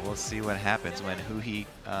 Yeah, we'll see what happens when Huhi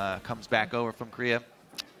comes back over from Korea,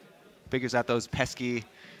 figures out those pesky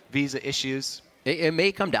visa issues. It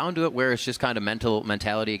may come down to it where it's just kind of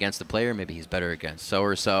mentality against the player. Maybe he's better against so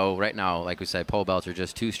or so. Right now, like we said, Pobelter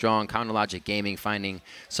just too strong. Counterlogic Gaming finding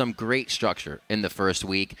some great structure in the first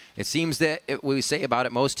week. It seems that we say about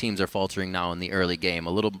it, most teams are faltering now in the early game. A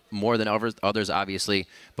little more than others, obviously,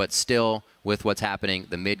 but still with what's happening,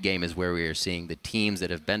 the mid game is where we are seeing the teams that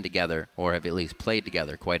have been together or have at least played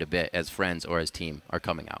together quite a bit as friends or as team are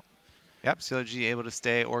coming out. Yep, CLG able to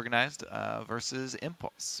stay organized versus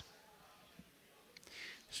Impulse.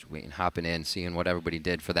 Just waiting, hopping in, seeing what everybody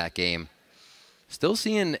did for that game. Still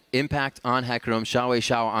seeing Impact on Hecarim,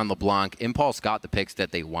 Xiao on LeBlanc. Impulse got the picks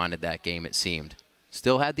that they wanted that game, it seemed.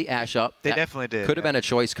 Still had the Ashe up. They definitely did. Could have been a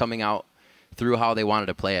choice coming out through how they wanted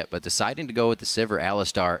to play it, but deciding to go with the Sivir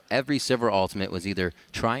Alistar, every Sivir ultimate was either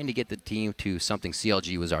trying to get the team to something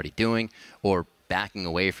CLG was already doing or backing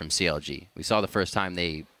away from CLG. We saw the first time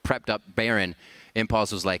they prepped up Baron,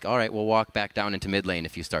 Impulse was like, all right, we'll walk back down into mid lane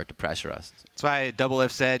if you start to pressure us. That's why Double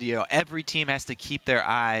F said, you know, every team has to keep their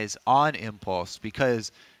eyes on Impulse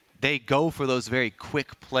because they go for those very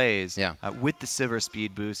quick plays with the Sivir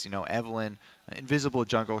speed boost. You know, Evelyn, invisible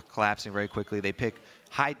jungle collapsing very quickly. They pick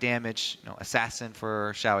high damage, you know, assassin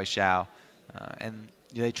for Xiao, and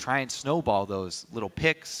they try and snowball those little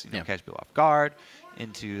picks, you know, catch people off guard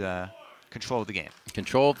into control of the game.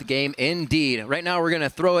 Control of the game, indeed. Right now, we're going to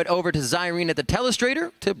throw it over to Zyrene at the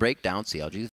Telestrator to break down CLG's